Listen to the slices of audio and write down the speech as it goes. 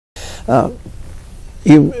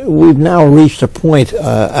We've now reached a point,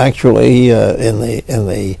 actually, in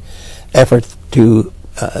the effort to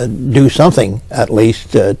do something, at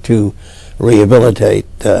least, to rehabilitate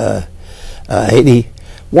Haiti.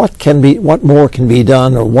 What more can be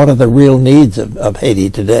done, or what are the real needs of Haiti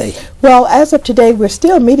today? Well, as of today, we're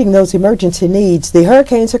still meeting those emergency needs. The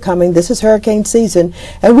hurricanes are coming. This is hurricane season,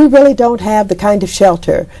 and we really don't have the kind of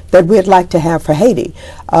shelter that we'd like to have for Haiti.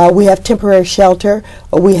 We have temporary shelter.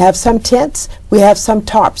 We have some tents. We have some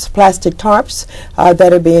tarps, plastic tarps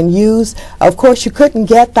that are being used. Of course, you couldn't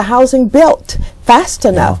get the housing built fast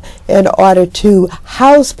enough in order to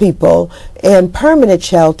house people in permanent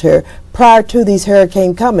shelter prior to these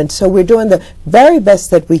hurricanes coming. So we're doing the very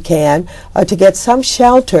best that we can to get some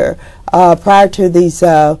shelter prior to these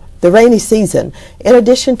the rainy season. In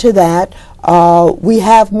addition to that, we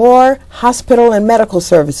have more hospital and medical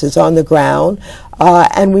services on the ground,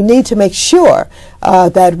 and we need to make sure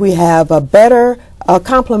that we have a better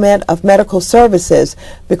complement of medical services,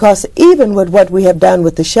 because even with what we have done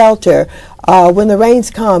with the shelter, when the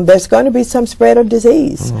rains come, there's going to be some spread of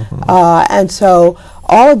disease. And so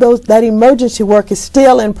all of that emergency work is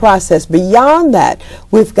still in process. Beyond that,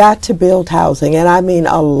 we've got to build housing, and I mean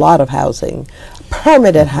a lot of housing,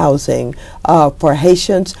 permanent housing for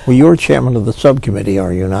Haitians. Well, you're chairman of the subcommittee,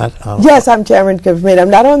 are you not? Yes, I'm chairman of the committee. I'm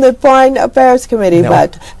not on the Foreign Affairs Committee,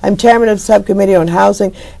 but I'm chairman of the subcommittee on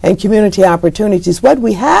housing and community opportunities. What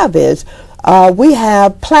we have is we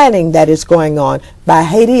have planning that is going on by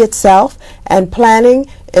Haiti itself, and planning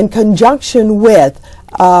in conjunction with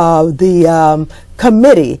the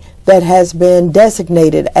committee that has been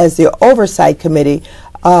designated as the Oversight Committee,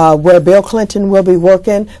 where Bill Clinton will be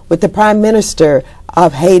working with the Prime Minister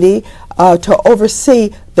of Haiti to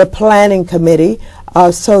oversee the planning committee,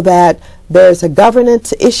 so that there's a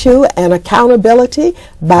governance issue and accountability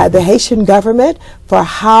by the Haitian government for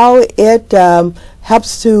how it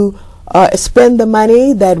helps to spend the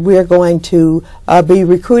money that we're going to be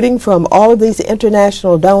recruiting from all of these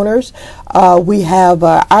international donors. We have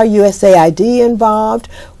our USAID involved.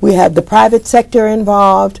 We have the private sector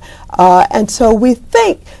involved. And so we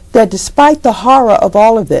think that despite the horror of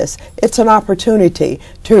all of this, it's an opportunity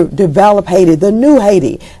to develop Haiti, the new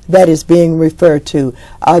Haiti that is being referred to,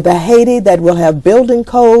 the Haiti that will have building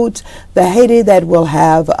codes, the Haiti that will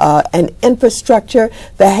have an infrastructure,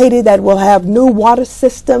 the Haiti that will have new water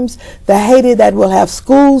systems, the Haiti that will have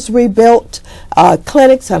schools rebuilt,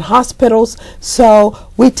 clinics and hospitals. So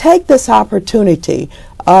we take this opportunity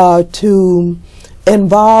to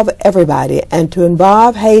involve everybody, and to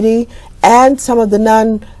involve Haiti and some of the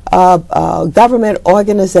non-government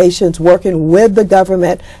organizations working with the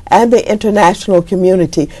government and the international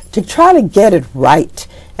community to try to get it right,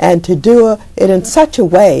 and to do it in such a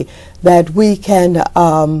way that we can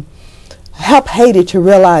help Haiti to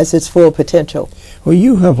realize its full potential. Well,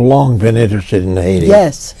 you have long been interested in Haiti.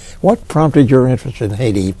 Yes. What prompted your interest in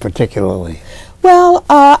Haiti particularly? Well,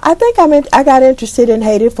 I think I got interested in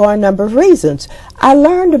Haiti for a number of reasons. I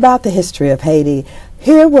learned about the history of Haiti.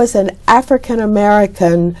 Here was an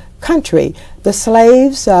African-American country. The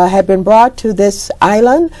slaves had been brought to this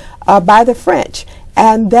island by the French,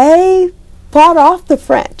 and they fought off the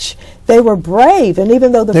French. They were brave, and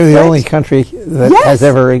even though they're the only country that has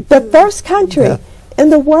ever... the first country in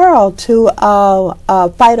the world to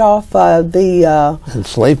fight off the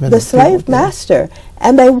enslavement, the slave master,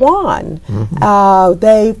 and they won.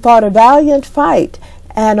 They fought a valiant fight,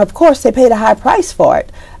 and of course they paid a high price for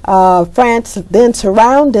it. France then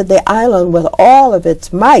surrounded the island with all of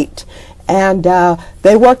its might, and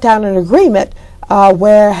they worked out an agreement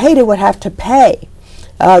where Haiti would have to pay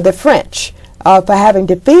the French for having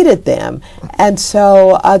defeated them. And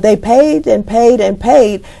so they paid and paid and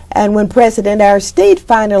paid, and when President Aristide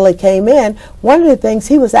finally came in, one of the things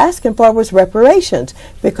he was asking for was reparations,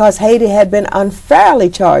 because Haiti had been unfairly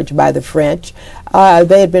charged by the French.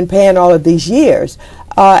 They had been paying all of these years.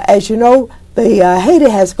 As you know, Haiti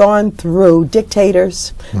has gone through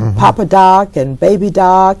dictators, Papa Doc and Baby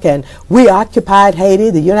Doc, and we occupied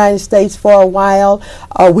Haiti, the United States, for a while.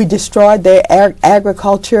 We destroyed their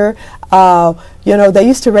agriculture. You know, they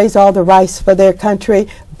used to raise all the rice for their country,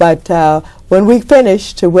 but when we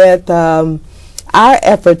finished with our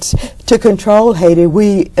efforts to control Haiti,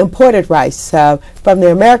 we imported rice from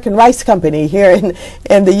the American Rice Company here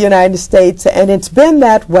in the United States, and it's been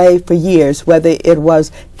that way for years, whether it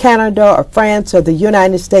was Canada or France or the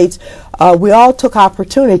United States. We all took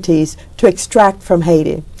opportunities to extract from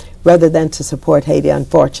Haiti rather than to support Haiti,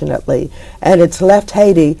 unfortunately. And it's left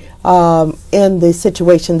Haiti in the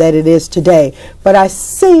situation that it is today. But I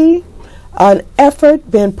see an effort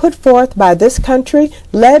being put forth by this country,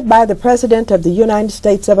 led by the President of the United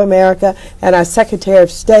States of America and our Secretary of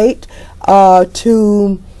State,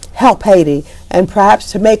 to help Haiti and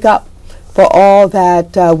perhaps to make up for all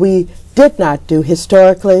that we did not do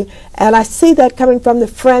historically. And I see that coming from the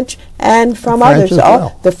French and from others.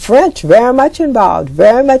 Well. The French very much involved,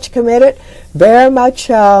 very much committed, very much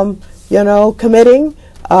committing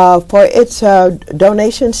for its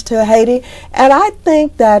donations to Haiti. And I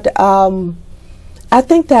think that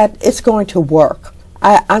it's going to work.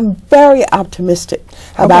 I'm very optimistic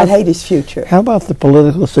about Haiti's future. How about the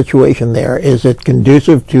political situation there? Is it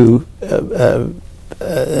conducive to,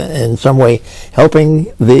 in some way,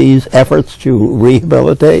 helping these efforts to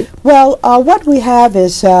rehabilitate? Well, what we have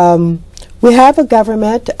is we have a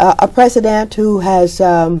government, a president who has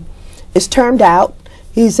is termed out.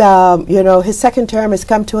 He's, his second term has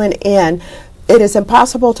come to an end. It is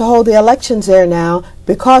impossible to hold the elections there now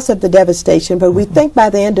because of the devastation, but we think by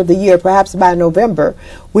the end of the year, perhaps by November,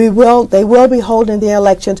 they will be holding the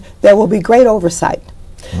elections. There will be great oversight.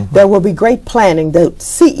 There will be great planning. The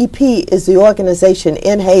CEP is the organization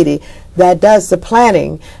in Haiti that does the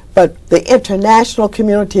planning, but the international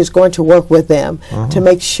community is going to work with them to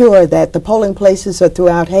make sure that the polling places are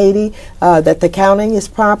throughout Haiti, that the counting is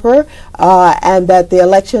proper, and that the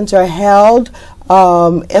elections are held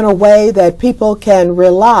in a way that people can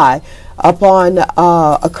rely upon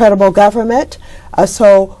a credible government.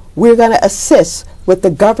 So we're going to assist with the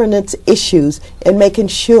governance issues in making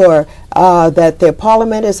sure that their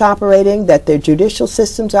parliament is operating, that their judicial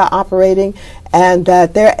systems are operating, and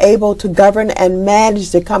that they're able to govern and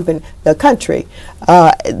manage the country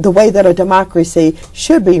the way that a democracy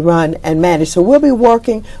should be run and managed. So we'll be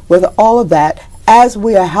working with all of that as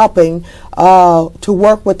we are helping to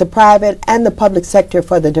work with the private and the public sector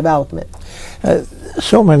for the development.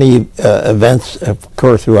 So many events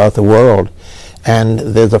occur throughout the world, and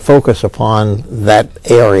there's a focus upon that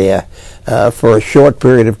area for a short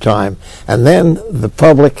period of time, and then the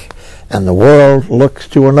public and the world looks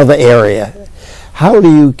to another area. How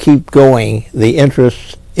do you keep going the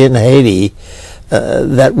interest in Haiti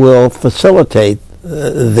that will facilitate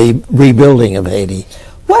the rebuilding of Haiti?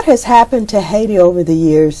 What has happened to Haiti over the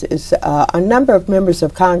years is a number of members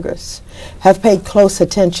of Congress have paid close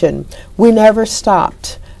attention. We never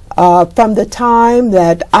stopped. From the time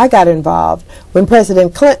that I got involved, when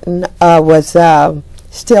President Clinton was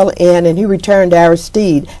still in, and he returned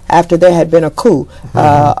Aristide after there had been a coup.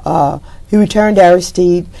 He returned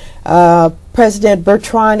Aristide. President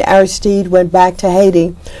Bertrand Aristide went back to Haiti,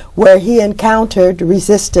 where he encountered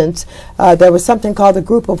resistance. There was something called the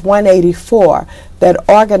Group of 184 that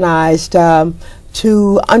organized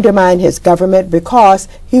to undermine his government because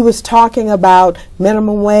he was talking about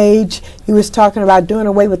minimum wage. He was talking about doing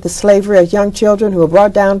away with the slavery of young children who were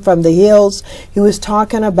brought down from the hills. He was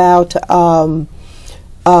talking about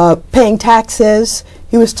paying taxes.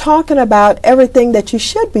 He was talking about everything that you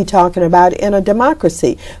should be talking about in a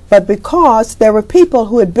democracy. But because there were people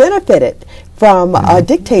who had benefited from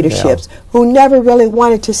dictatorships who never really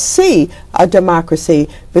wanted to see a democracy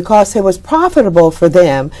because it was profitable for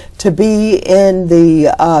them to be in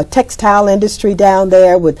the textile industry down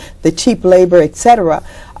there with the cheap labor, etc.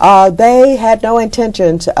 They had no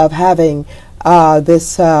intentions of having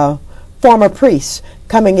this former priest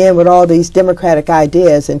coming in with all these democratic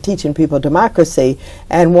ideas and teaching people democracy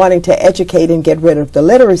and wanting to educate and get rid of the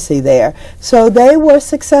literacy there. So they were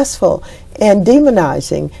successful in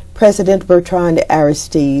demonizing President Bertrand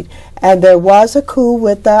Aristide, and there was a coup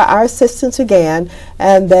with our assistance again,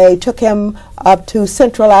 and they took him up to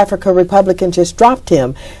Central Africa Republic and just dropped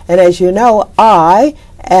him. And as you know, I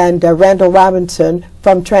and Randall Robinson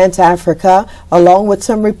from Trans-Africa, along with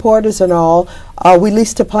some reporters and all, we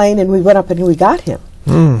leased a plane and we went up and we got him.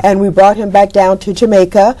 And we brought him back down to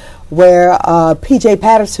Jamaica, where P.J.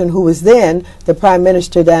 Patterson, who was then the prime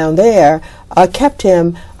minister down there, kept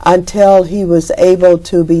him until he was able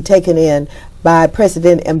to be taken in by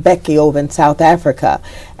President Mbeki over in South Africa.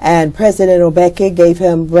 And President Mbeki gave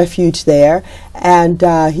him refuge there, and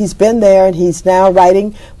he's been there, and he's now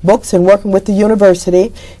writing books and working with the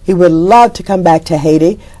university. He would love to come back to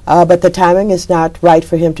Haiti, but the timing is not right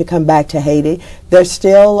for him to come back to Haiti. There's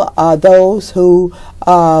still those who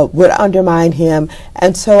would undermine him,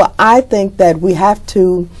 and so I think that we have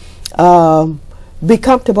to be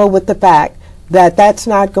comfortable with the fact that that's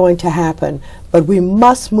not going to happen, but we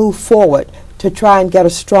must move forward to try and get a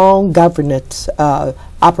strong governance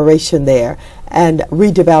operation there and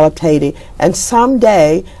redevelop Haiti. And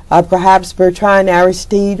someday, perhaps Bertrand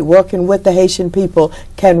Aristide, working with the Haitian people,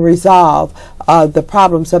 can resolve the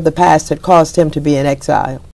problems of the past that caused him to be in exile.